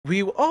Were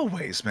you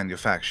always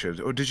manufactured,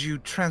 or did you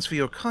transfer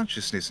your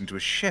consciousness into a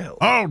shell?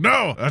 Oh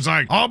no, it's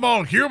like, I'm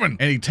all human.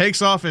 And he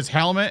takes off his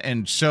helmet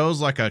and shows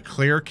like a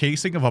clear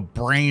casing of a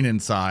brain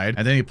inside.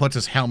 And then he puts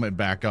his helmet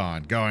back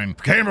on, going,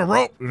 became a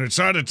rope and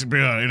decided to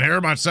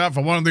inherit myself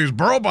in one of these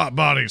robot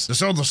bodies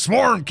so the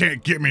swarm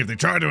can't get me if they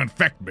try to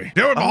infect me.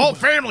 Do it, my whole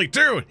family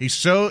too.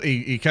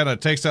 He kind of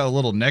takes out a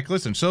little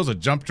necklace and shows a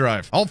jump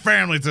drive. Whole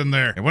family's in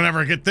there. And whenever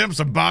I get them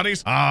some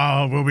bodies,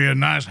 we'll be a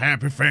nice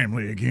happy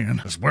family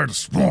again. That's where the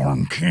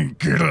swarm can't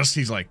get us.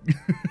 He's like,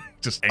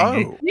 just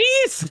angry. Oh,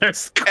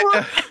 Jesus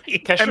Christ.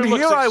 And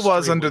here I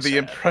was under the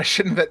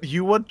impression that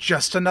you were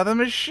just another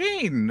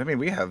machine. I mean,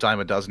 we have dime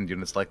a dozen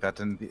units like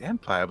that in the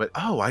Empire, but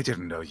I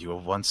didn't know you were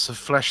once of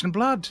flesh and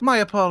blood. My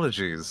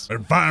apologies.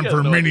 Been fine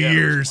for many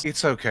years.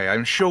 It's okay.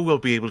 I'm sure we'll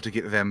be able to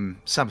get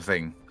them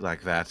something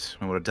like that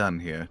when we're done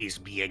here. These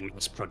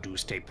beings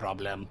produced a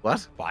problem.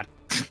 What? What?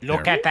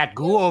 Look at that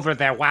goo over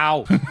there.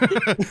 Wow.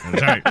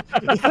 That's right.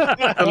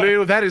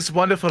 Uliu, that is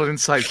wonderful and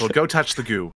insightful. Go touch the goo.